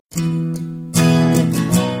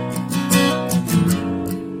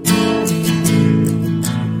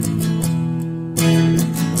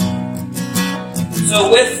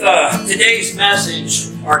So with today's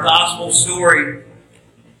message, our gospel story,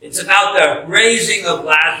 it's about the raising of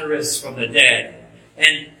Lazarus from the dead.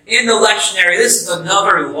 And in the lectionary, this is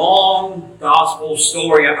another long gospel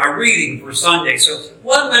story, a reading for Sunday. So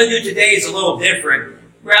what I'm going to do today is a little different.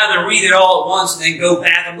 Rather than read it all at once and then go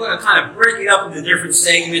back, I'm going to kind of break it up into different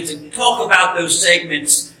segments and talk about those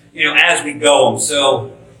segments, as we go.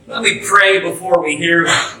 So let me pray before we hear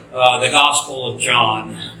the Gospel of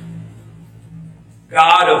John.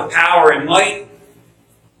 God of power and might,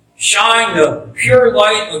 shine the pure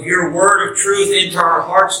light of your word of truth into our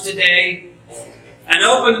hearts today, and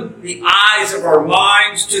open the eyes of our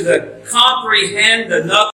minds to comprehend the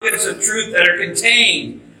nuggets of truth that are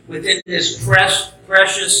contained within this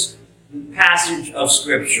precious passage of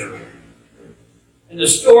Scripture. And the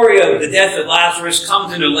story of the death of Lazarus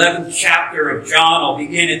comes in the 11th chapter of John. I'll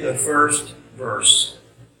begin at the first verse.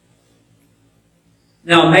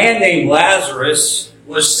 Now, a man named Lazarus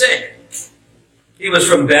was sick. He was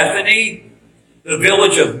from Bethany, the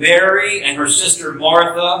village of Mary and her sister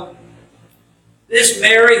Martha. This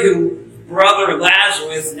Mary, whose brother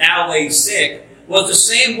Lazarus now lay sick, was the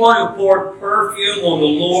same one who poured perfume on the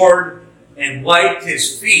Lord and wiped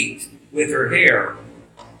his feet with her hair.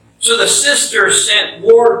 So the sister sent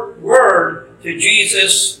word to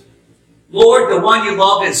Jesus, "Lord, the one you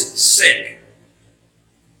love is sick."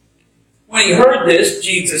 When he heard this,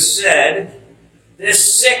 Jesus said,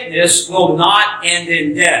 "This sickness will not end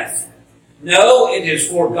in death. No, it is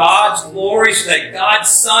for God's glory, so that God's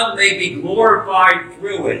Son may be glorified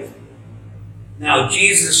through it." Now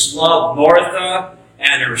Jesus loved Martha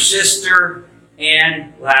and her sister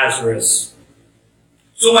and Lazarus.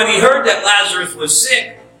 So when he heard that Lazarus was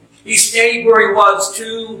sick, he stayed where he was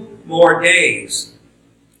 2 more days.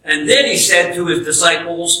 And then he said to his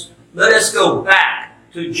disciples, "Let us go back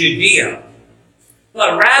to Judea."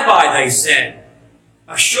 "But Rabbi," they said,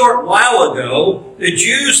 "a short while ago the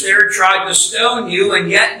Jews there tried to stone you,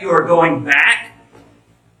 and yet you are going back?"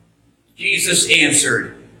 Jesus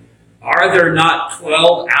answered, "Are there not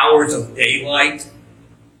 12 hours of daylight?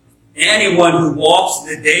 Anyone who walks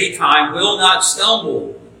in the daytime will not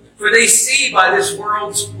stumble, for they see by this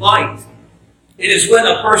world's light. It is when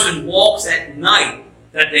a person walks at night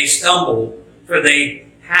that they stumble, for they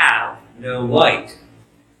have no light."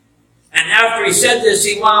 And after he said this,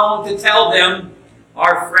 he went on to tell them,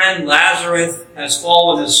 "Our friend Lazarus has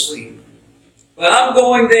fallen asleep, but I'm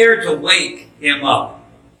going there to wake him up."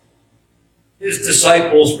 His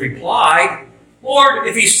disciples replied, "Lord,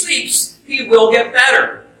 if he sleeps, he will get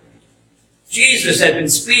better." Jesus had been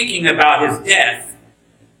speaking about his death,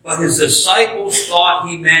 but his disciples thought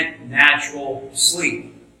he meant natural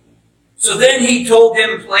sleep. So then he told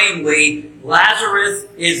them plainly, "Lazarus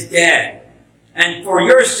is dead, and for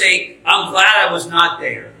your sake I'm glad I was not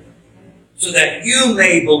there, so that you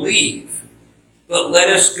may believe. But let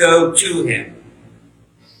us go to him."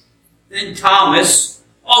 Then Thomas,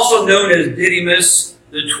 also known as Didymus,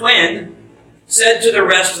 the twin, said to the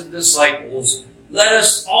rest of the disciples, "Let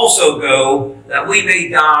us also go, that we may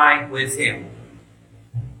die with him."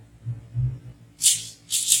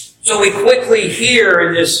 So we quickly hear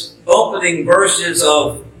in this opening verses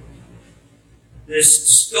of this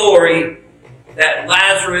story that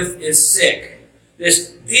Lazarus is sick. This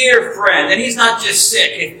dear friend, and he's not just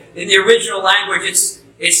sick. In the original language,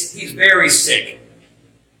 he's very sick.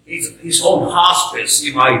 He's on hospice,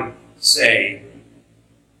 you might say.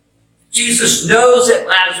 Jesus knows that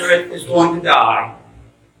Lazarus is going to die,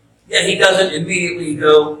 yet he doesn't immediately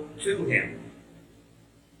go to him.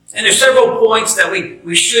 And there's several points that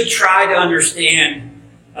we should try to understand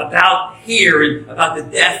about here, about the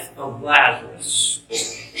death of Lazarus.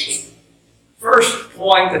 First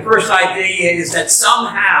point, the first idea is that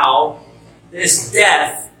somehow this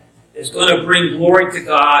death is going to bring glory to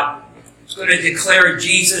God. It's going to declare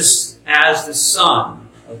Jesus as the Son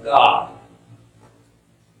of God.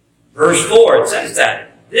 Verse 4, it says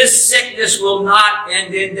that this sickness will not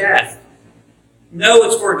end in death. No,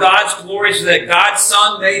 it's for God's glory, so that God's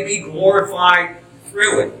Son may be glorified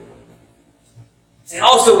through it. And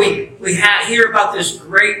also we hear about this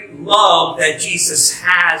great love that Jesus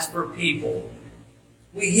has for people.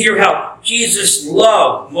 We hear how Jesus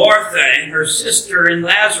loved Martha and her sister and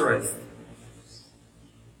Lazarus.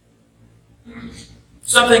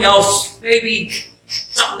 Something else, maybe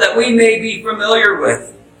something that we may be familiar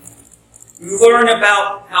with. We learn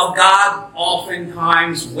about how God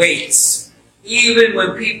oftentimes waits, even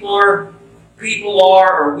when people are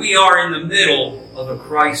or we are in the middle of a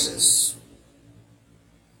crisis.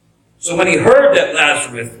 So when he heard that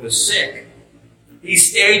Lazarus was sick, he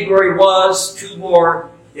stayed where he was 2 more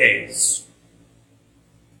days.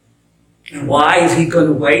 And why is he going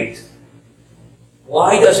to wait?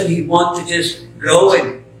 Why doesn't he want to just go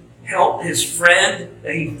and help his friend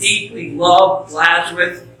that he deeply loved,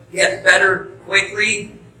 Lazarus, get better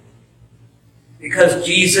quickly? Because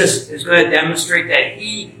Jesus is going to demonstrate that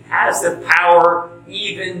he has the power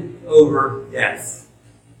even over death.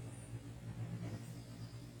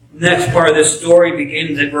 The next part of this story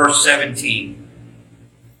begins at verse 17.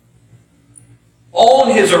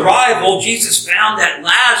 On his arrival, Jesus found that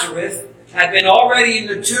Lazarus had been already in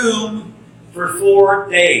the tomb for 4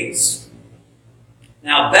 days.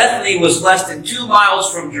 Now, Bethany was less than 2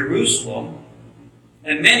 miles from Jerusalem,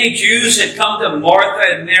 and many Jews had come to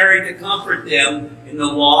Martha and Mary to comfort them in the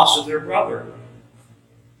loss of their brother.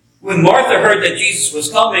 When Martha heard that Jesus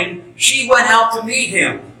was coming, she went out to meet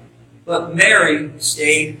him, but Mary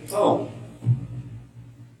stayed home.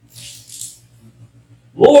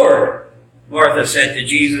 Lord, Martha said to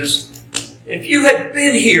Jesus, if you had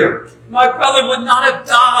been here, my brother would not have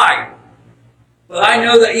died. But I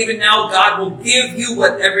know that even now God will give you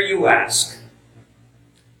whatever you ask.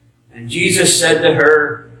 And Jesus said to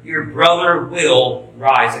her, your brother will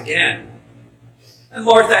rise again. And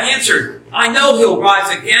Martha answered, I know he'll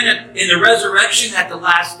rise again in the resurrection at the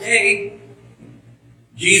last day.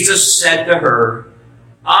 Jesus said to her,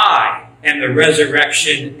 I am the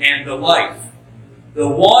resurrection and the life. The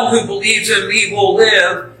one who believes in me will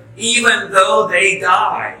live even though they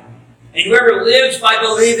die. And whoever lives by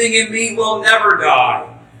believing in me will never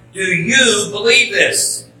die. Do you believe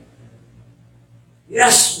this?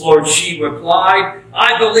 Yes, Lord, she replied.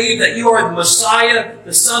 I believe that you are the Messiah,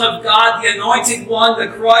 the Son of God, the Anointed One,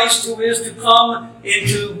 the Christ who is to come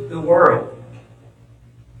into the world.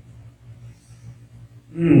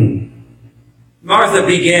 Martha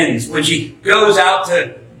begins when she goes out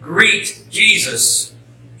to greet Jesus.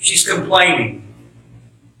 She's complaining.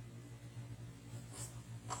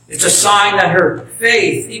 It's a sign that her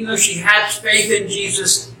faith, even though she has faith in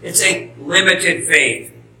Jesus, it's a limited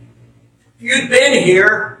faith. If you'd been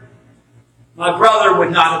here, my brother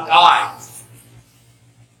would not have died.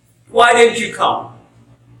 Why didn't you come?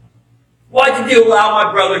 Why did you allow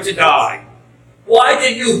my brother to die? Why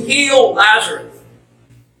did you heal Lazarus?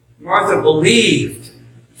 Martha believed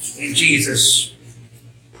in Jesus,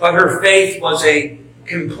 but her faith was a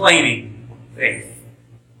complaining faith.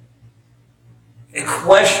 A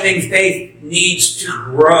questioning faith needs to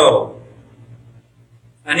grow.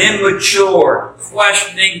 An immature,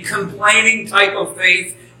 questioning, complaining type of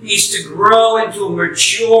faith needs to grow into a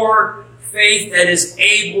mature faith that is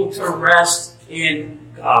able to rest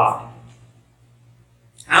in God.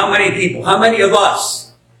 How many people, how many of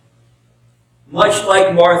us, much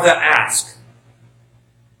like Martha asked,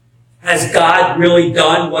 has God really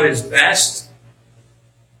done what is best?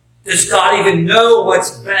 Does God even know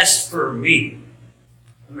what's best for me?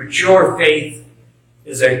 A mature faith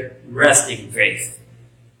is a resting faith.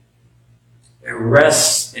 It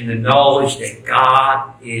rests in the knowledge that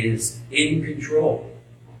God is in control.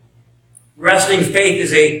 Resting faith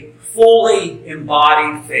is a fully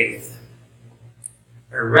embodied faith.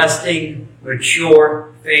 A resting,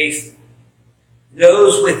 mature faith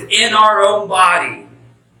knows within our own body,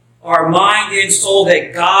 our mind and soul,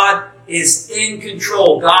 that God is in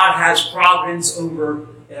control. God has providence over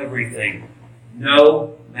everything,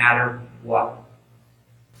 no matter what.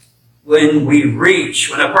 When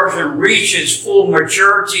a person reaches full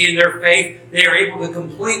maturity in their faith, they are able to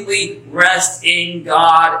completely rest in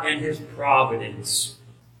God and His providence.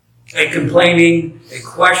 A complaining, a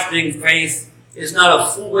questioning faith is not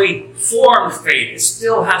a fully formed faith. It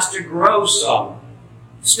still has to grow some.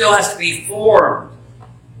 It still has to be formed.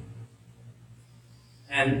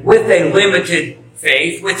 And with a limited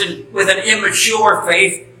faith, with an immature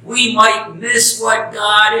faith, we might miss what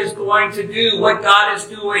God is going to do, what God is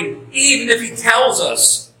doing, even if He tells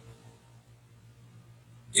us.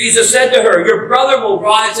 Jesus said to her, your brother will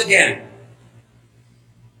rise again.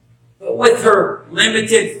 But with her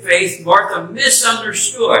limited faith, Martha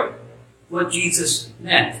misunderstood what Jesus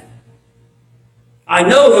meant. I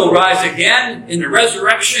know he'll rise again in the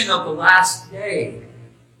resurrection of the last day.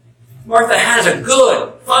 Martha has a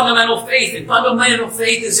good fundamental faith, and fundamental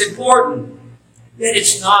faith is important. Yet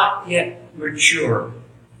it's not yet mature.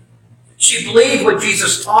 She believed what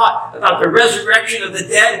Jesus taught about the resurrection of the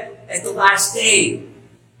dead at the last day.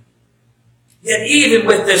 Yet even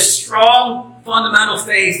with this strong fundamental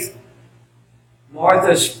faith,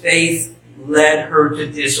 Martha's faith led her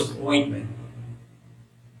to disappointment.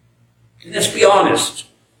 And let's be honest.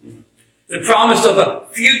 The promise of a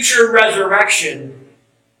future resurrection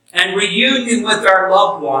and reunion with our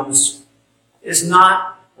loved ones is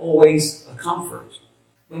not always a comfort.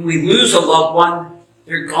 When we lose a loved one,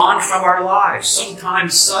 They're gone from our lives,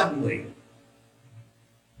 sometimes suddenly.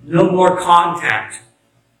 No more contact.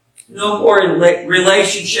 No more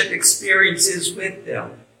relationship experiences with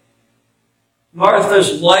them.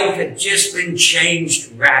 Martha's life had just been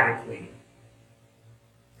changed radically.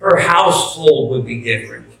 Her household would be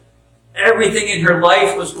different. Everything in her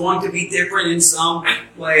life was going to be different in some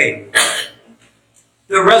way.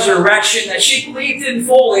 The resurrection that she believed in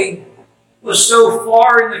fully was so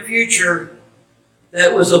far in the future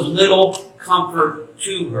that it was of little comfort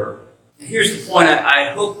to her. And here's the point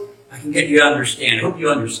I hope I can get you to understand. I hope you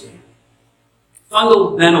understand.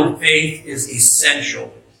 Fundamental faith is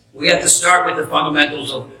essential. We have to start with the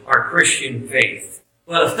fundamentals of our Christian faith.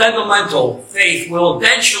 But a fundamental faith will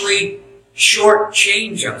eventually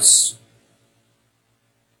shortchange us.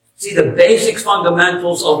 See, the basic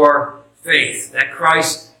fundamentals of our faith, that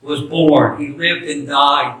Christ was born, He lived and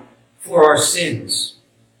died for our sins.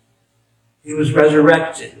 He was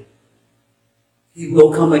resurrected. He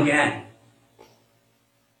will come again.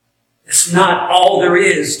 It's not all there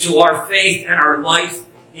is to our faith and our life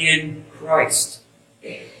in Christ.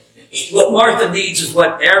 What Martha needs is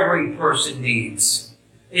what every person needs.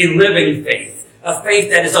 A living faith. A faith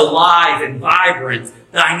that is alive and vibrant,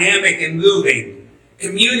 dynamic and moving,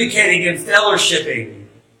 communicating and fellowshipping.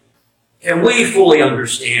 Can we fully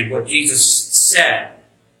understand what Jesus said?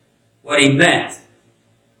 What He meant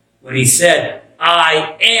when He said,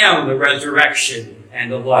 I am the resurrection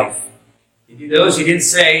and the life. Did you notice He didn't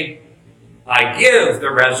say, I give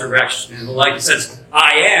the resurrection and the life. He says,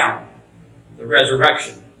 I am the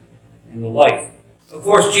resurrection and the life. Of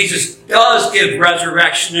course, Jesus does give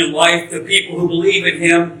resurrection and life to people who believe in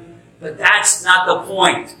Him, but that's not the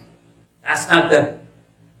point. That's not the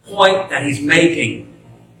point that He's making.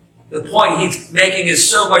 The point He's making is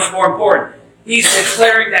so much more important. He's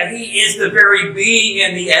declaring that He is the very being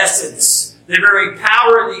and the essence, the very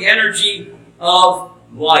power and the energy of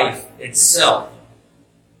life itself.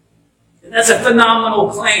 And that's a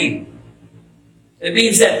phenomenal claim. It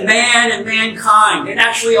means that man and mankind, and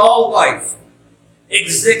actually all life,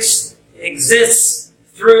 exists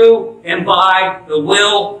through and by the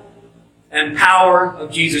will and power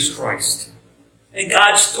of Jesus Christ. In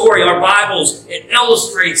God's story, our Bibles, it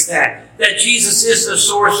illustrates that Jesus is the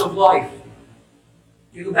source of life.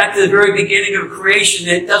 You go back to the very beginning of creation,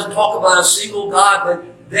 it doesn't talk about a single God,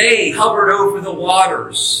 but they hovered over the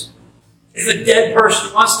waters. If a dead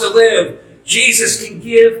person wants to live, Jesus can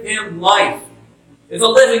give him life. If a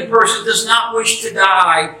living person does not wish to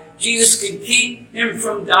die, Jesus can keep him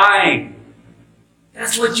from dying.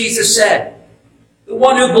 That's what Jesus said. The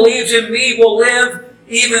one who believes in me will live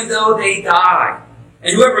even though they die.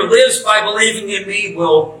 And whoever lives by believing in me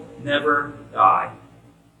will never die.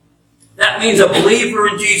 That means a believer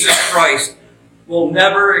in Jesus Christ will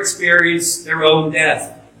never experience their own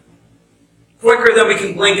death. Quicker than we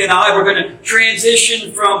can blink an eye, we're going to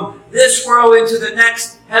transition from this world into the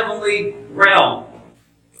next heavenly realm.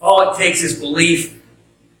 All it takes is belief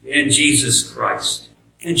in Jesus Christ.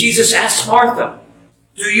 And Jesus asks Martha,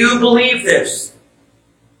 do you believe this?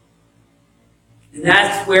 And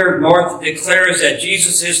that's where Martha declares that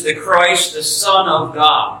Jesus is the Christ, the Son of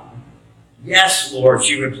God. Yes, Lord,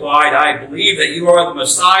 she replied, I believe that you are the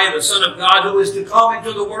Messiah, the Son of God, who is to come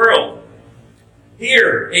into the world.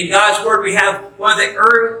 Here, in God's Word, we have one of the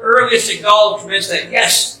earliest acknowledgments that,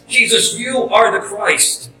 yes, Jesus, you are the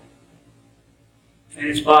Christ. And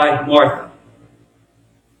it's by Martha.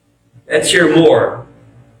 Let's hear more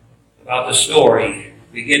about the story,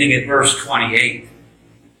 beginning at verse 28.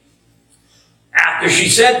 After she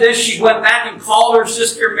said this, she went back and called her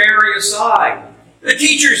sister Mary aside. The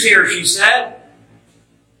teacher's here, she said,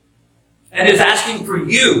 and is asking for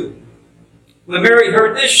you. When Mary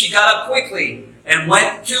heard this, she got up quickly and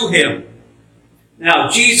went to him. Now,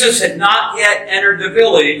 Jesus had not yet entered the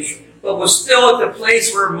village, but was still at the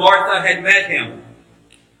place where Martha had met him.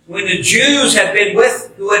 When the Jews who had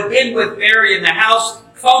been with Mary in the house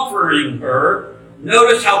comforting her,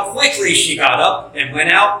 noticed how quickly she got up and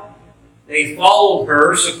went out. They followed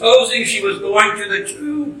her, supposing she was going to the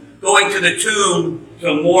tomb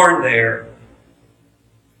to mourn there.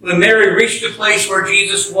 When Mary reached the place where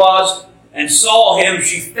Jesus was and saw him,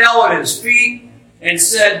 she fell at his feet and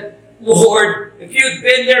said, Lord, if you'd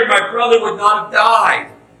been there, my brother would not have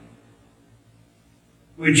died.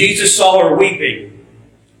 When Jesus saw her weeping,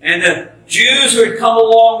 and the Jews who had come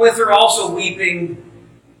along with her also weeping,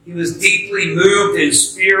 he was deeply moved in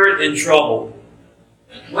spirit and troubled.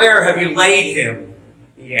 Where have you laid him?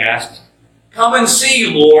 He asked. Come and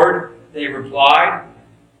see, Lord, they replied.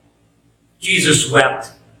 Jesus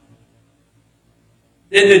wept.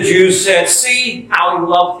 Then the Jews said, see how he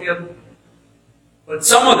loved him. But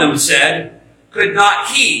some of them said, could not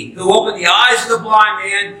he who opened the eyes of the blind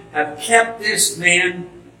man have kept this man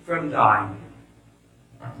from dying?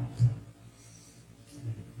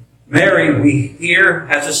 Mary, we hear,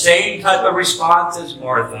 has the same type of response as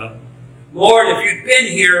Martha. Lord, if you'd been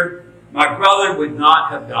here, my brother would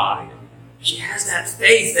not have died. She has that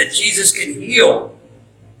faith that Jesus can heal.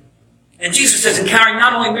 And Jesus is encountering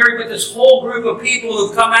not only Mary, but this whole group of people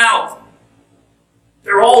who've come out.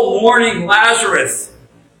 They're all mourning Lazarus.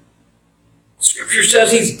 Scripture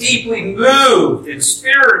says he's deeply moved in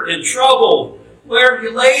spirit and troubled. Where have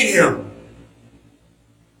you laid him?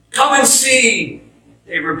 Come and see,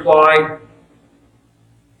 they replied.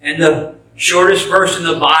 And the shortest verse in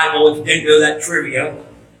the Bible, if you didn't know that trivia,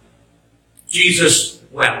 Jesus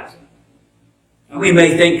wept. And we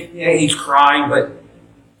may think, yeah, he's crying, but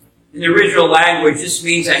in the original language, this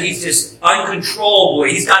means that he's just uncontrollable.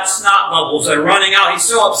 He's got snot bubbles that are running out. He's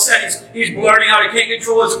so upset. He's blurting out. He can't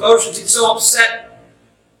control his emotions. He's so upset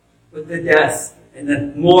with the death and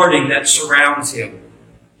the mourning that surrounds him.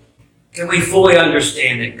 Can we fully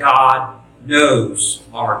understand that God knows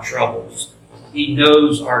our troubles? He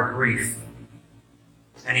knows our grief.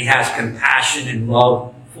 And he has compassion and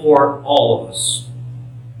love for all of us.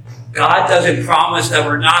 God doesn't promise that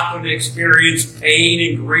we're not going to experience pain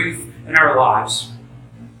and grief in our lives.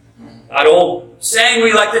 That old saying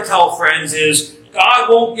we like to tell friends is, God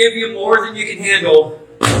won't give you more than you can handle.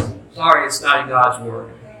 Sorry, it's not in God's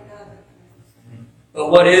Word. But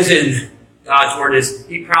what is in God's Word is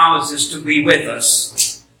he promises to be with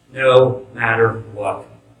us no matter what.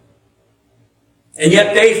 And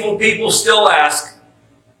yet faithful people still ask,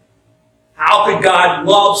 how could God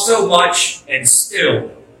love so much and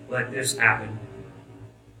still let this happen?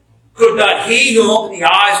 Could not he who opened the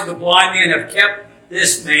eyes of the blind man have kept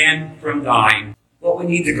this man from dying? What we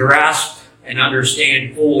need to grasp and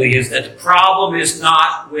understand fully is that the problem is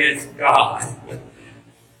not with God.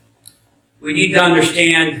 We need to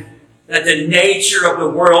understand that the nature of the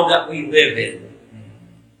world that we live in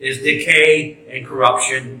is decay and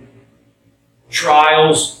corruption,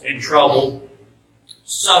 trials and trouble,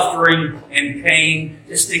 suffering and pain.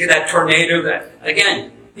 Just think of that tornado that,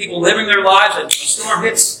 again, people living their lives, a storm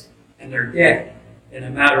hits and they're dead in a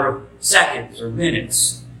matter of seconds or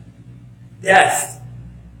minutes. Death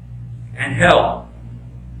and hell.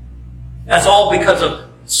 That's all because of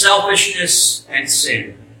selfishness and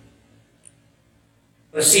sin.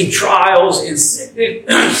 But see, trials and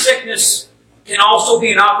sickness can also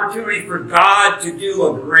be an opportunity for God to do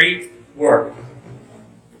a great work.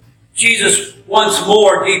 Jesus, once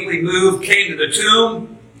more deeply moved, came to the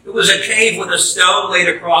tomb. It was a cave with a stone laid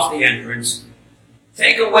across the entrance.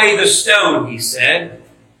 Take away the stone, he said.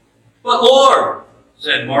 But Lord,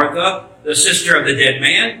 said Martha, the sister of the dead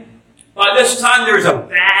man, by this time there's a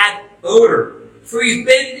bad odor, for he's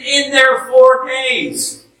been in there 4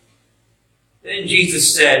 days. Then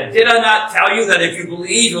Jesus said, did I not tell you that if you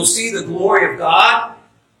believe, you'll see the glory of God?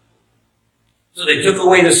 So they took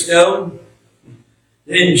away the stone.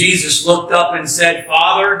 Then Jesus looked up and said,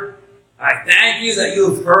 Father, I thank you that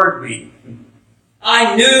you have heard me.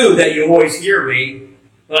 I knew that you always hear me,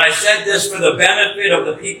 but I said this for the benefit of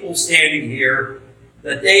the people standing here,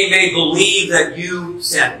 that they may believe that you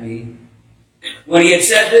sent me. When he had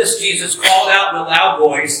said this, Jesus called out in a loud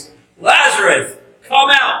voice, Lazarus, come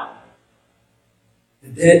out! The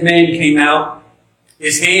dead man came out,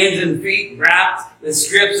 his hands and feet wrapped with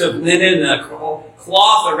strips of linen and a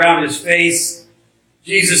cloth around his face.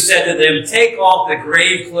 Jesus said to them, take off the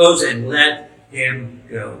grave clothes and let him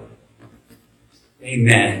go.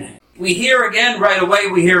 Amen. We hear again right away,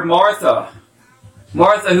 we hear Martha.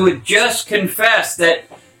 Martha, who had just confessed that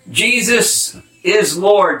Jesus is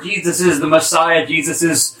Lord. Jesus is the Messiah. Jesus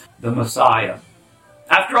is the Messiah.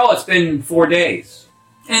 After all, it's been 4 days.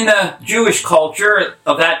 In the Jewish culture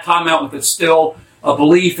of that time, I don't know if it's still a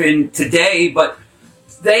belief in today, but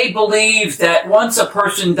they believed that once a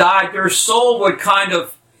person died, their soul would kind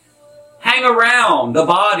of hang around the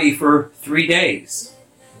body for 3 days.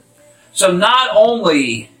 So not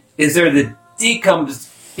only is there the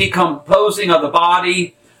decomposing of the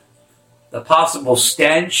body, the possible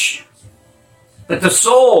stench, but the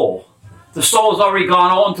soul has already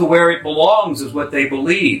gone on to where it belongs, is what they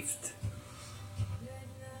believed.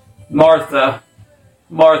 Martha,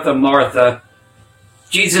 Martha, Martha.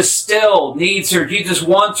 Jesus still needs her. Jesus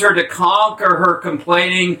wants her to conquer her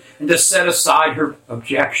complaining and to set aside her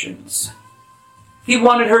objections. He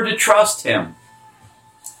wanted her to trust him.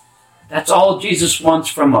 That's all Jesus wants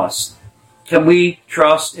from us. Can we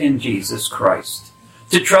trust in Jesus Christ?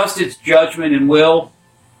 To trust his judgment and will,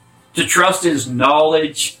 to trust his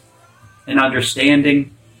knowledge and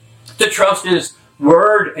understanding, to trust his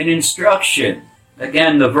word and instruction.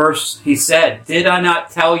 Again, the verse he said, "Did I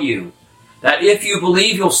not tell you that if you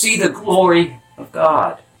believe, you'll see the glory of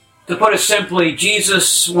God?" To put it simply,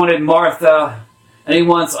 Jesus wanted Martha, and he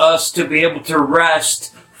wants us to be able to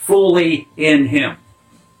rest fully in him.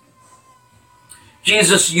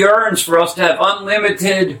 Jesus yearns for us to have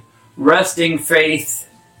unlimited resting faith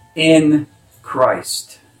in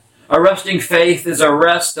Christ. A resting faith is a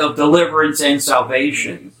rest of deliverance and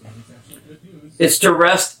salvation. It's to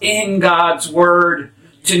rest in God's Word,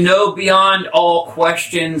 to know beyond all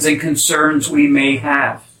questions and concerns we may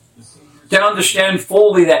have. To understand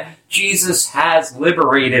fully that Jesus has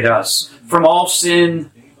liberated us from all sin,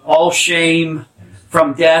 all shame,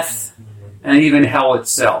 from death, and even hell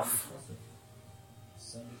itself.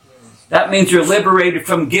 That means you're liberated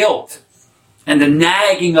from guilt and the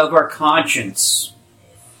nagging of our conscience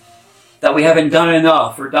that we haven't done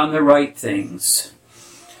enough or done the right things.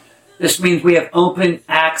 This means we have open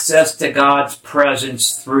access to God's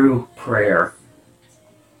presence through prayer.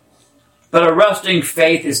 But a resting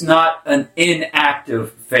faith is not an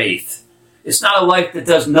inactive faith. It's not a life that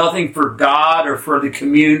does nothing for God or for the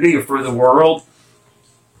community or for the world.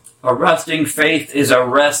 A resting faith is a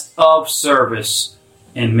rest of service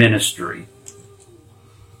and ministry.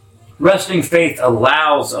 Resting faith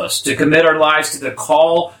allows us to commit our lives to the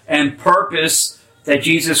call and purpose that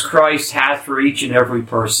Jesus Christ has for each and every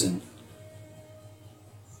person.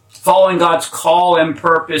 Following God's call and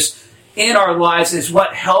purpose in our lives is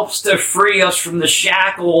what helps to free us from the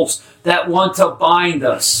shackles that want to bind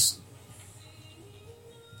us.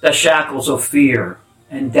 The shackles of fear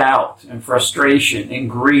and doubt and frustration and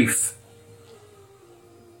grief.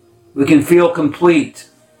 We can feel complete,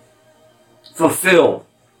 fulfilled,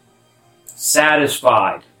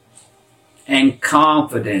 satisfied, and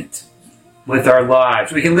confident with our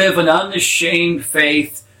lives. We can live an unashamed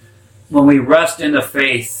faith when we rest in the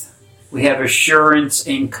faith. We have assurance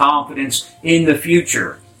and confidence in the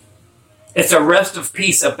future. It's a rest of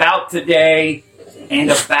peace about today and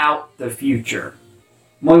about the future.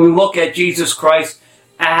 When we look at Jesus Christ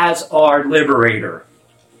as our liberator,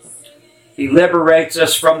 he liberates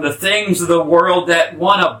us from the things of the world that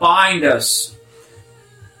want to bind us.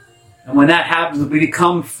 And when that happens, we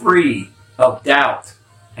become free of doubt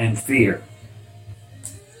and fear.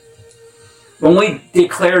 When we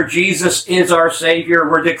declare Jesus is our Savior,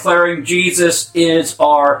 we're declaring Jesus is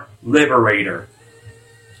our liberator.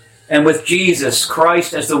 And with Jesus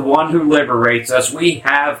Christ as the one who liberates us, we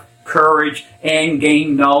have courage and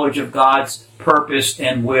gain knowledge of God's purpose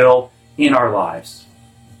and will in our lives.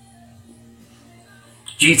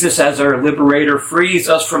 Jesus as our liberator frees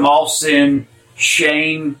us from all sin,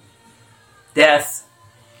 shame, death,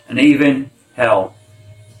 and even hell.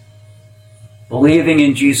 Believing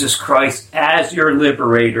in Jesus Christ as your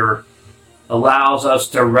liberator allows us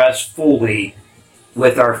to rest fully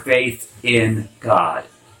with our faith in God.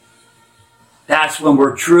 That's when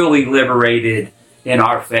we're truly liberated in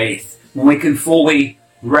our faith, when we can fully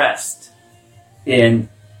rest in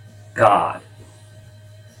God.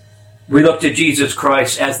 We look to Jesus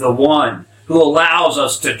Christ as the one who allows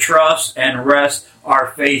us to trust and rest our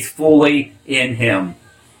faith fully in Him.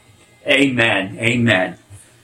 Amen. Amen.